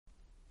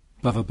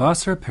Bava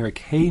Basra, Perek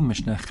Hey,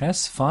 Mishnah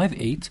Ches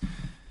 5:8.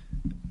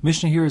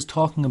 Mishnah here is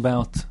talking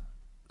about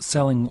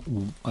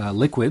selling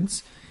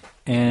liquids,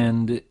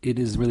 and it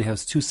really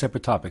has two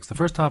separate topics. The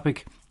first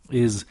topic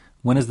is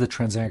when is the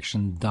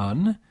transaction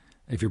done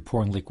if you're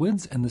pouring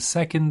liquids, and the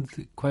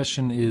second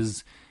question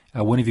is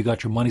when have you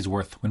got your money's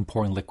worth when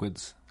pouring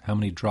liquids? How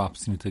many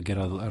drops you need to get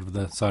out of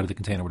the side of the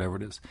container, whatever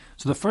it is.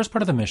 So the first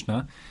part of the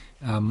Mishnah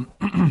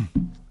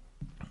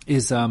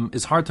is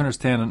hard to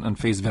understand on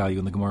face value,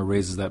 and the Gemara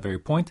raises that very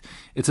point.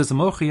 It says,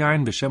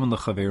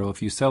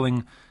 if you're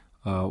selling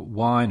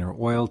wine or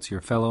oil to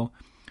your fellow,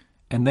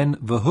 and then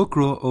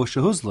v'hukru o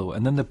shehuzlu,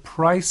 and then the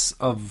price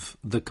of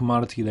the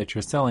commodity that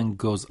you're selling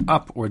goes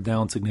up or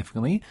down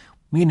significantly,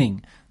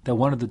 meaning that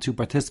one of the two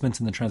participants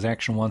in the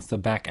transaction wants to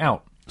back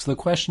out. So the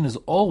question is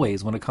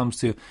always, when it comes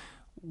to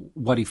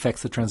what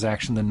affects the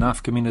transaction, the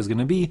nafkamina is going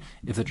to be,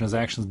 if the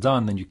transaction's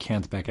done, then you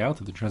can't back out.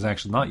 If the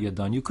transaction's not yet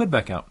done, you could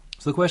back out.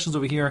 So the question's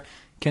over here,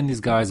 can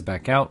these guys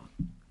back out?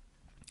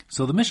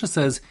 So the Mishnah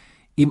says,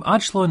 Im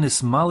achlo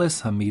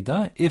nismales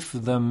hamida, if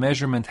the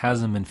measurement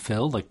hasn't been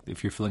filled, like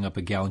if you're filling up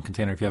a gallon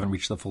container, if you haven't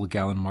reached the full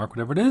gallon mark,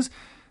 whatever it is,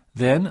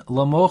 then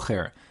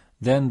lamocher,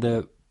 then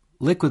the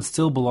liquid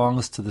still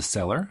belongs to the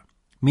seller,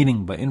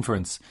 meaning by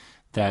inference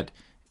that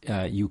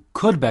you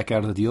could back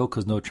out of the deal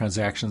because no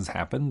transactions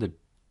happened, the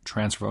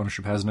transfer of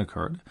ownership hasn't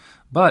occurred.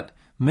 But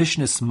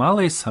mishnis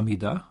males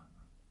hamida,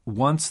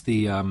 once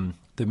the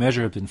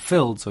measure has been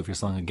filled, so if you're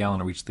selling a gallon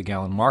or reached the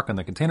gallon mark on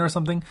the container or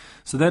something,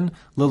 so then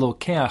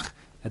lilokeach,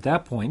 at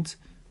that point,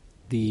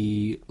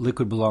 the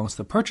liquid belongs to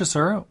the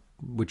purchaser,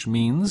 which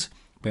means,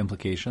 by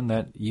implication,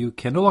 that you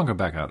can no longer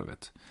back out of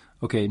it.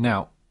 Okay,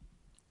 now,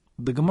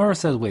 the Gemara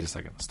says, wait a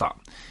second,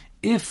 stop.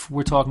 If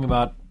we're talking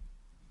about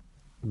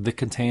the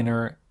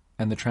container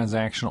and the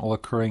transaction all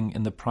occurring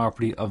in the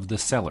property of the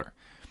seller,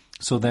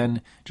 so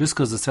then, just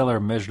because the seller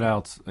measured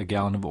out a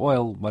gallon of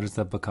oil, why does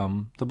that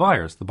become the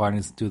buyer's? The buyer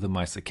needs to do the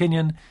Maisa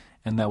Kinyan,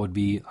 and that would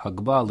be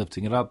Hagbah,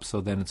 lifting it up, so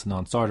then it's a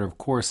non-starter, of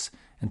course,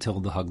 until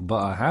the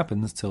Hagbah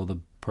happens, till the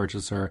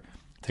purchaser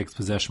takes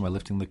possession by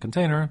lifting the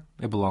container.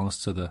 It belongs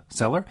to the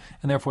seller,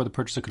 and therefore the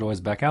purchaser could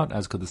always back out,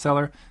 as could the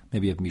seller,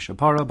 maybe have Misha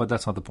Para, but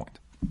that's not the point.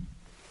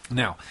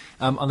 Now,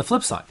 on the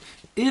flip side,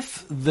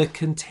 if the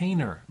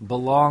container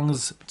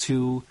belongs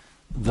to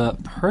the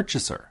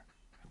purchaser,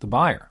 the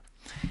buyer,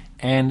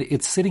 and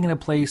it's sitting in a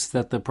place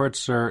that the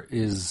purchaser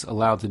is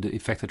allowed to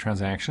effect the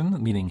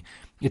transaction, meaning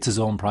it's his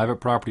own private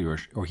property,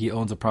 or he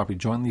owns a property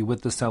jointly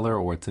with the seller,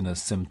 or it's in a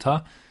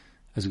simta,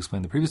 as we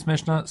explained in the previous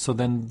Mishnah, so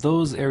then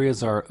those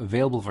areas are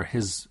available for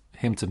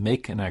him to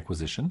make an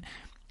acquisition.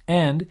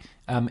 And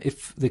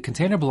if the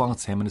container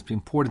belongs to him and it's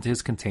being poured into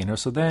his container,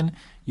 so then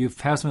you have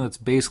something that's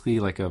basically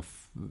like a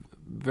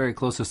very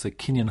close to a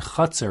kinyan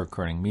chatzer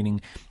occurring,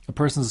 meaning a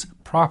person's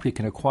property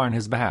can acquire on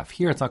his behalf.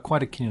 Here, it's not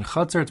quite a kinyan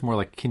chatzer; it's more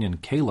like kinyan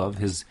kelev.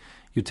 His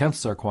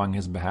utensils are acquiring on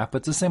his behalf, but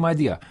it's the same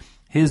idea.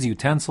 His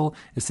utensil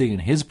is sitting in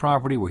his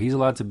property where he's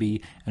allowed to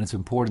be, and it's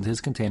important to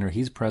his container.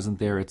 He's present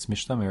there. It's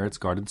mishtamer. It's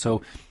guarded.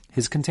 So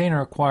his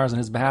container acquires on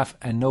his behalf,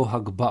 and no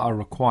hagba'ah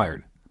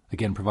required.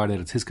 Again, provided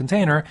it's his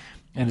container,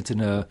 and it's in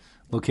a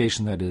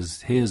location that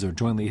is his or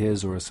jointly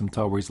his, or a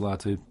simta where he's allowed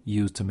to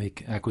use to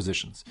make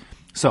acquisitions.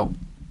 So,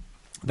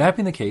 that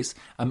being the case,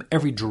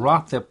 every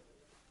drop that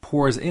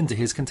pours into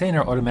his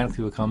container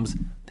automatically becomes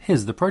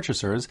his, the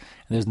purchaser's,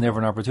 and there's never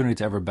an opportunity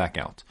to ever back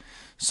out.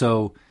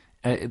 So,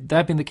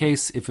 that being the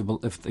case, if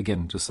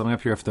again, just summing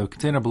up here, if the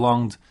container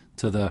belonged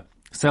to the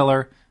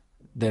seller,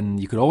 then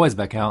you could always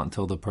back out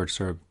until the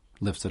purchaser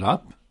lifts it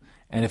up.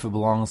 And if it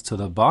belongs to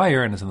the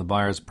buyer and it's in the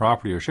buyer's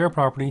property or share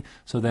property,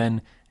 so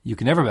then you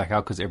can never back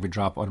out because every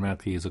drop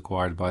automatically is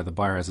acquired by the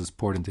buyer as it's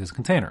poured into his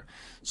container.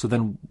 So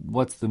then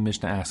what's the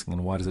Mishnah asking,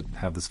 and why does it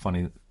have this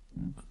funny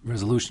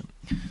resolution?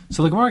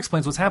 So the Gemara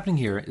explains what's happening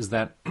here is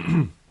that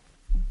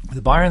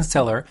the buyer and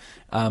seller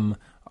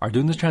are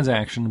doing this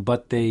transaction,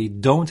 but they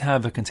don't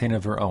have a container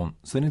of their own.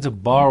 So they need to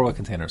borrow a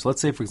container. So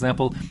let's say, for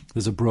example,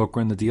 there's a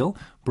broker in the deal.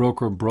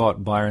 Broker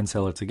brought buyer and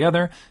seller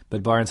together,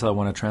 but buyer and seller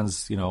want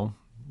to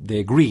they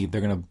agree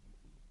they're going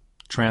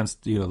to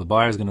the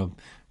buyer is going to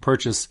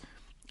purchase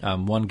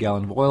 1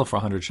 gallon of oil for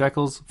 100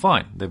 shekels.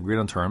 Fine, they've agreed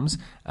on terms,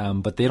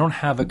 but they don't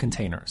have a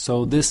container.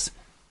 So this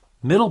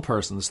middle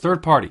person, this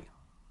third party,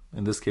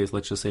 in this case,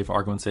 let's just say for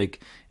argument's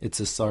sake,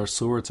 it's a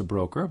sarsur, it's a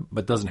broker,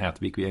 but doesn't have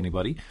to be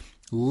anybody,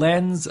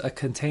 lends a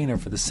container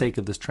for the sake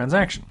of this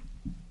transaction.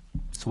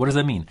 So what does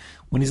that mean?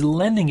 When he's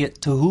lending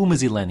it, to whom is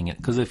he lending it?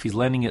 Because if he's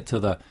lending it to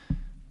the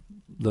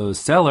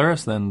seller,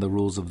 so then the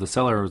rules of the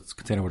seller's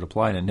container would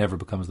apply and it never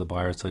becomes the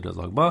buyer, so he does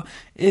Hagbah.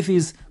 If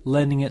he's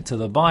lending it to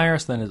the buyer,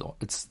 so then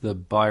it's the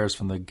buyer's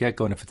from the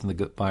get-go, and if it's in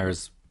the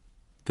buyer's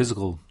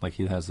physical, like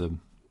he has a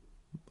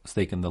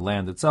stake in the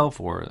land itself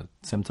or a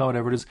simta,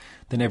 whatever it is,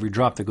 then every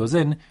drop that goes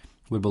in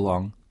would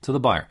belong to the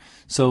buyer.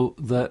 So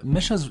the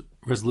Mishnah's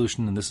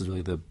resolution, and this is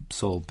really the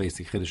sole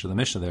basic chiddush of the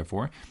Mishnah,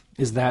 therefore,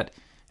 is that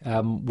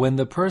when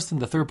the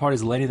third party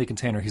is lending the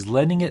container, he's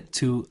lending it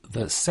to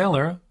the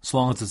seller so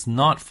long as it's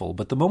not full.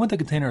 But the moment the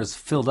container is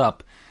filled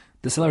up,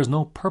 the seller has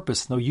no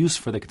purpose, no use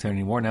for the container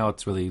anymore. Now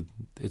it's for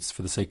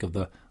the sake of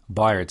the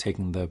buyer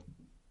taking the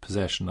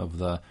possession of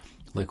the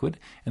liquid.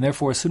 And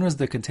therefore, as soon as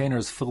the container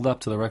is filled up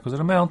to the requisite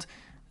amount,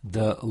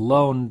 the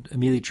loan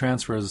immediately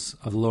transfers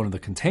of the loan of the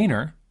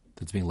container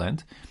that's being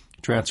lent,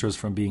 transfers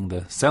from being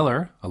the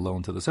seller, a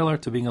loan to the seller,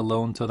 to being a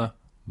loan to the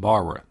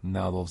borrower.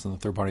 Now all of a sudden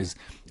the third party is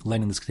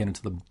lending this container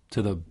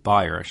to the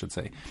buyer, I should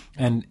say.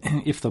 And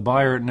if the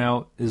buyer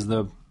now is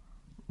the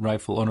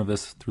rightful owner of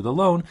this through the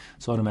loan,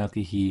 so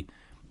automatically he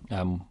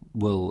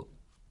will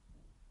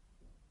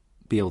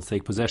be able to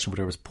take possession of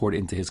whatever is poured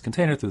into his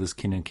container through this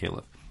kinyan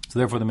kelev. So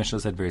therefore the Mishnah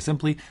said very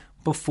simply,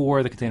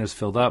 before the container is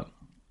filled up,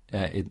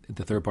 the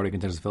third party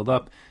container is filled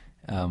up,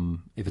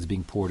 if it's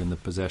being poured in the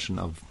possession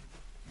of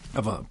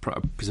a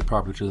piece of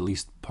property which is at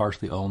least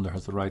partially owned or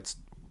has the rights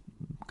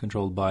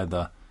controlled by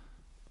the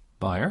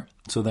buyer.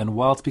 So then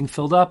while it's being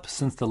filled up,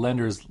 since the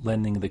lender is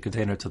lending the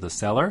container to the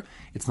seller,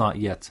 it's not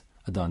yet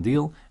a done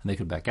deal and they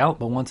could back out.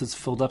 But once it's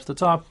filled up to the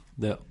top,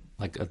 the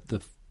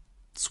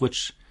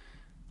switch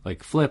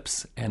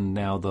flips, and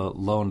now the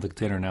loan of the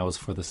container now is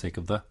for the sake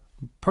of the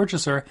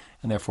purchaser,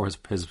 and therefore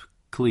his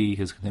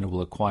container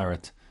will acquire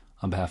it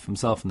on behalf of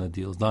himself, and the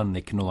deal is done and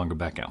they can no longer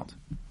back out.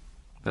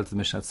 That's the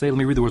Mishnah say. Let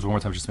me read the words one more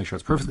time just to make sure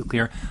it's perfectly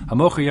clear.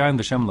 Hamocher yain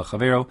v'shem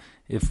l'chavero.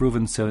 If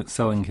Reuven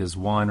selling his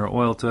wine or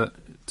oil to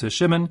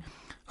Shimon,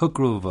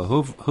 hukru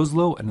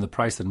v'huzlo, and the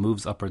price that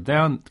moves up or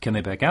down, can they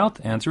back out?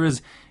 The answer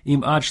is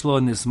im ad shlo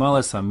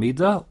nismales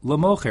hamida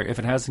l'mocher. If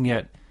it hasn't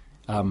yet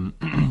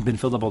been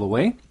filled up all the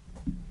way,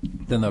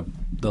 then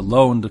the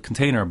loan, the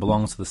container,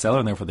 belongs to the seller,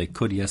 and therefore they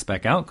could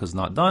back out because it's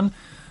not done.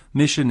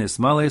 Mishin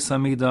nismales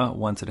hamida.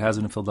 Once it has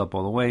been filled up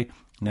all the way,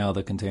 now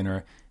the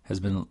container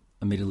has been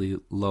immediately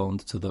loaned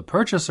to the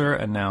purchaser,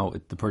 and now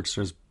the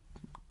purchaser's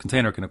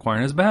container can acquire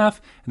on his behalf,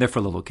 and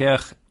therefore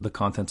the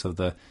contents of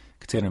the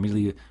container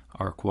immediately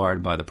are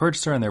acquired by the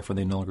purchaser, and therefore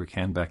they no longer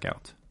can back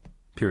out.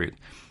 Period.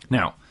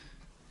 Now,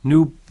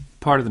 new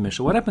part of the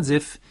Mishnah. What happens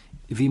if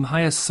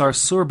v'imhaya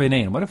sarsur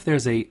beinein? What if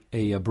there's a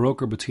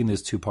broker between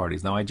those two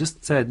parties? Now, I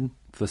just said,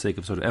 for the sake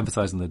of sort of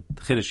emphasizing the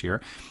chiddush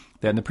here,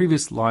 that in the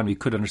previous line we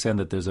could understand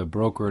that there's a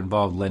broker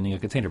involved lending a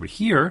container, but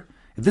here,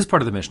 in this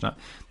part of the Mishnah,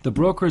 the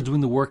broker is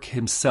doing the work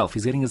himself.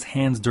 He's getting his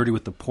hands dirty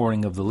with the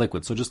pouring of the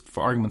liquid. So just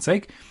for argument's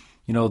sake,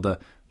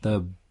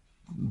 the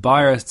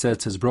buyer says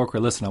to his broker,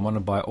 listen, I want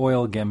to buy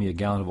oil, get me a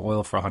gallon of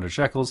oil for 100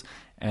 shekels.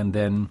 And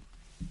then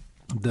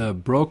the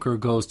broker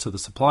goes to the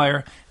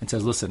supplier and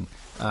says, listen,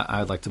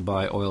 I'd like to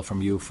buy oil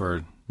from you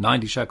for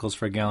 90 shekels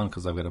for a gallon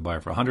because I've got to buy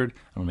it for 100.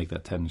 I'm going to make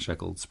that 10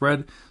 shekel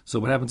spread. So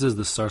what happens is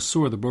the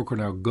sarsur, the broker,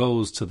 now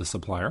goes to the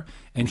supplier,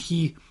 and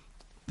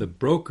the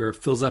broker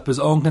fills up his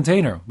own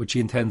container, which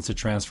he intends to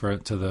transfer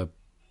to the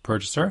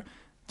purchaser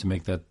to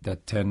make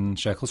that 10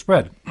 shekel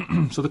spread.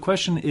 So the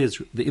question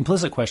is, the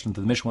implicit question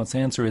that the Mishnah wants to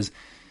answer is,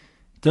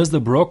 does the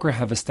broker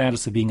have a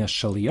status of being a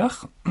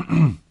shaliach?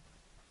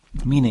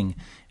 Meaning,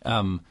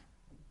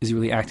 is he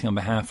really acting on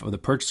behalf of the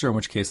purchaser, in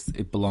which case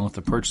it belongs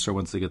to the purchaser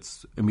once it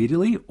gets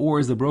immediately? Or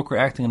is the broker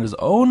acting on his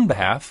own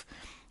behalf,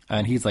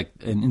 and he's like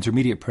an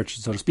intermediate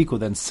purchaser, so to speak, will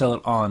then sell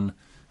it on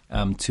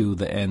to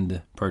the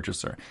end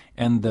purchaser?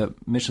 And the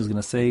Mishnah is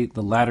going to say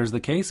the latter is the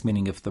case,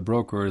 meaning if the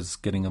broker is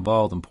getting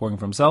involved and pouring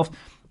for himself,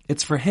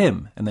 it's for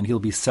him, and then he'll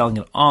be selling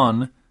it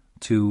on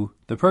to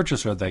the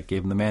purchaser that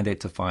gave him the mandate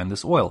to find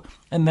this oil.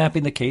 And that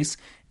being the case,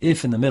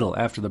 if in the middle,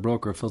 after the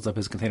broker fills up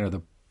his container,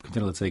 the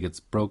container, let's say, gets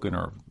broken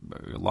or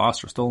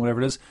lost or stolen,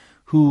 whatever it is,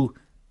 who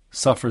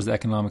suffers the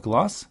economic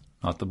loss?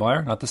 Not the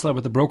buyer, not the seller,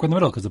 but the broker in the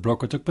middle, because the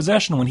broker took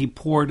possession when he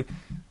poured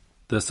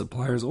the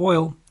supplier's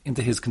oil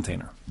into his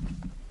container.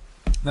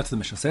 That's what the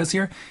Mishnah says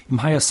here.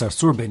 Imhaya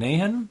sarsur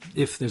beinehen,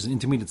 if there's an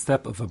intermediate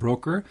step of a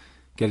broker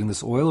getting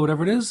this oil or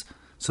whatever it is,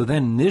 so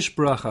then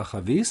nishbrach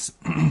hachavis,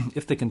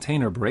 if the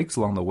container breaks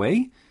along the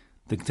way,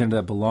 the container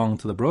that belonged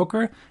to the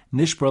broker,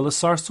 nishbra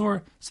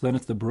l'sarsur, so then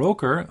it's the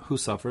broker who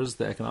suffers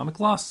the economic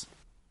loss.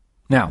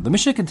 Now, the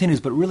Mishnah continues,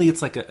 but really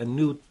it's like a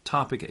new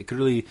topic. It could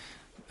really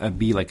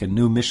be like a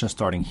new Mishnah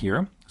starting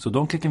here. So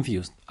don't get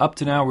confused. Up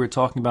to now, we're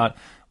talking about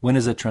when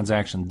is a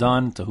transaction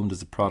done, to whom does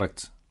the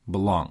product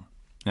belong.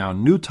 Now,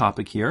 new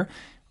topic here,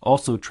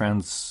 also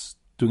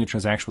doing a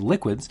transaction with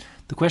liquids.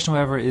 The question,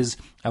 however, is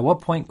at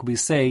what point could we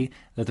say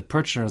that the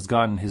purchaser has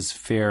gotten his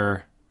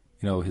fair,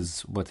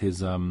 his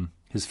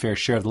fair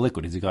share of the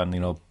liquid? Has he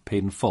gotten,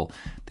 paid in full?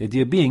 The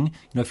idea being,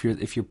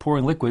 if you're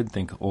pouring liquid,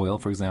 think oil,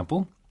 for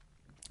example.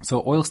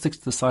 So oil sticks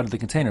to the side of the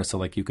container,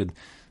 so it could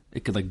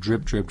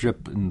drip, drip,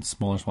 drip in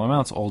smaller and smaller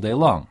amounts all day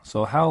long.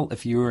 So how,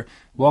 if you're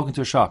walking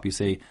to a shop, you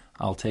say,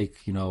 I'll take,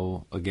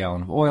 a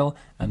gallon of oil,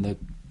 and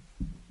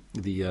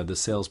the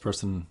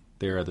salesperson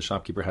there, the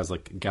shopkeeper, has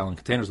gallon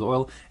containers of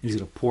oil, and he's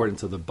going to pour it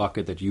into the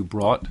bucket that you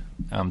brought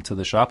to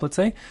the shop, let's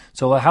say.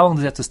 So how long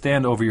does he have to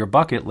stand over your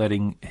bucket,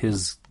 letting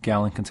his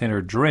gallon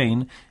container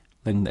drain,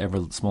 letting the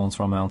ever small and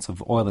small amounts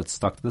of oil that's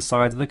stuck to the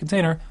sides of the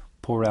container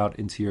pour out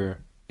into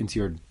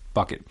your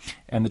bucket?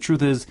 And the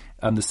truth is,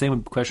 the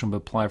same question would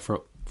apply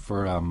for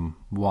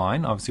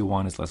wine. Obviously,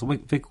 wine is less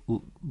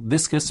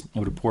viscous; it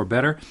would pour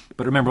better.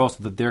 But remember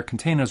also that their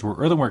containers were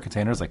earthenware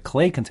containers, like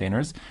clay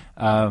containers,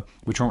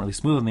 which weren't really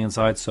smooth on the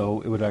inside,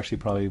 so it would actually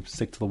probably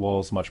stick to the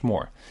walls much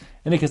more.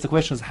 In any case, the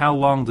question is, how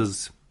long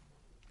does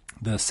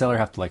the seller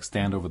have to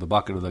stand over the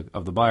bucket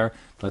of the buyer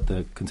to let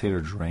the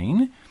container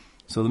drain?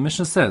 So the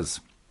Mishnah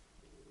says,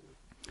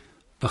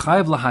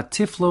 "V'chayev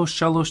lahatiflo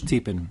shalosh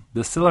tipin."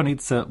 The seller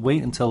needs to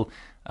wait until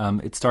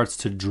it starts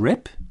to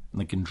drip,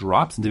 like in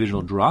drops,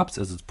 individual drops,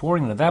 as it's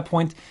pouring. And at that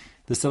point,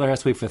 the seller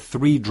has to wait for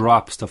 3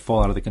 drops to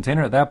fall out of the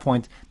container. At that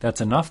point, that's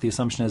enough. The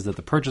assumption is that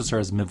the purchaser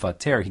is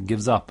mivater. He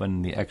gives up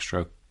on the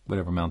extra,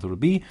 whatever amount it would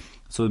be.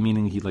 So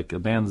meaning he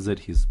abandons it.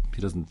 He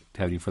doesn't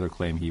have any further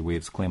claim. He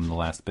waives claim on the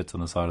last bits on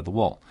the side of the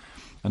wall.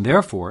 And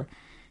therefore,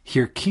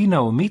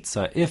 hirkino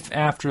mitza, if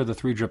after the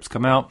 3 drips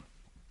come out,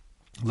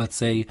 let's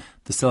say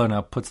the seller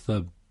now puts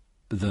the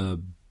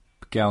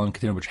gallon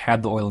container which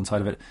had the oil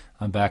inside of it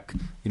back,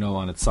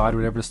 on its side,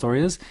 whatever the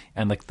story is,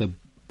 and the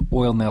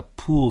oil now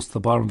pools to the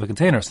bottom of the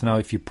container. So now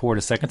if you pour it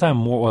a second time,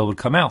 more oil would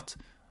come out.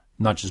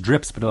 Not just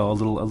drips, but a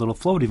little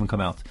flow would even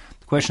come out.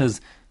 The question is,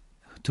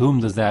 to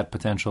whom does that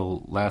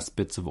potential last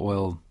bits of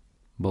oil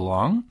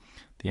belong?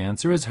 The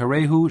answer is,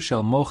 Harehu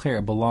shel mocher,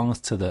 it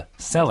belongs to the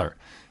seller.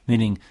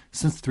 Meaning,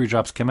 since the 3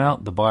 drops came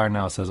out, the buyer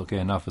now says, okay,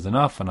 enough is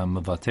enough, and I'm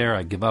mevater,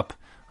 I give up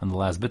on the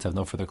last bits, I have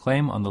no further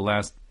claim on the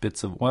last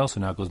bits of oil, so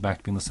now it goes back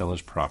to being the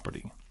seller's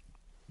property.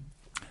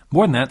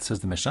 More than that,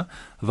 says the Mishnah,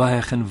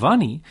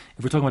 Vahechenvani,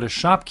 if we're talking about a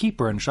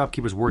shopkeeper, and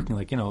shopkeeper's working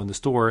in the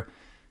store,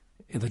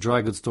 in the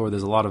dry goods store,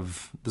 there's a lot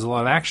of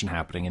action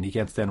happening, and he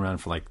can't stand around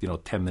for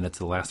 10 minutes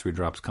till the last 3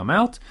 drops come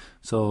out.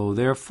 So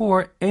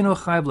therefore, Eino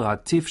chayv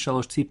lahatif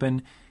shalosh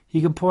tipin,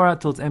 he can pour out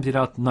till it's emptied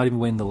out, not even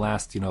waiting the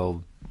last,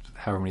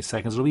 however many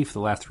seconds it'll be for the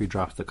last 3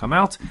 drops to come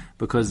out,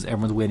 because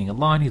everyone's waiting in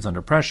line, he's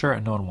under pressure,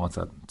 and no one wants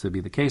that to be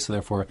the case. So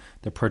therefore,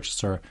 the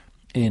purchaser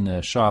in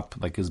a shop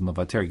like his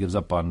mavater gives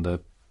up on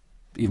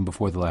even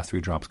before the last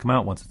 3 drops come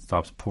out, once it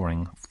stops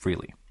pouring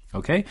freely.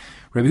 Okay?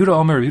 Rabbi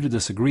Yehuda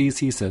disagrees.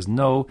 He says,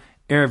 no,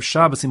 Erev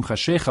Shabbos im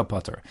chashecha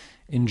pater.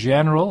 In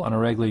general, on a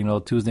regular,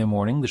 Tuesday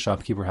morning, the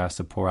shopkeeper has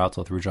to pour out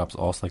till 3 drops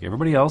also like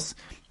everybody else,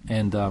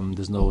 and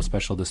there's no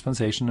special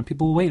dispensation, and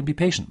people will wait and be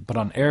patient. But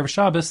on Erev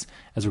Shabbos,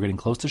 as we're getting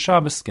close to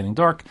Shabbos, it's getting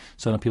dark,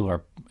 so now people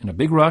are in a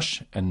big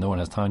rush, and no one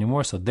has time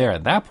anymore. So there,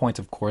 at that point,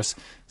 of course,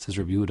 says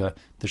Rabbi Yehuda,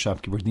 the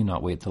shopkeeper need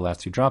not wait till the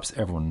last 2 drops.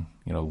 Everyone,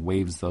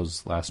 waives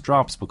those last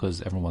drops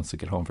because everyone wants to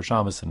get home for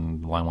Shabbos,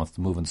 and the line wants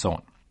to move, and so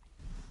on.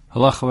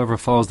 Halach, however,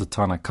 follows the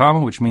Tana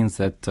Kama, which means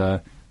that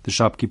the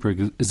shopkeeper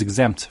is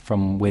exempt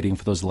from waiting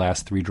for those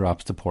last 3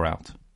 drops to pour out.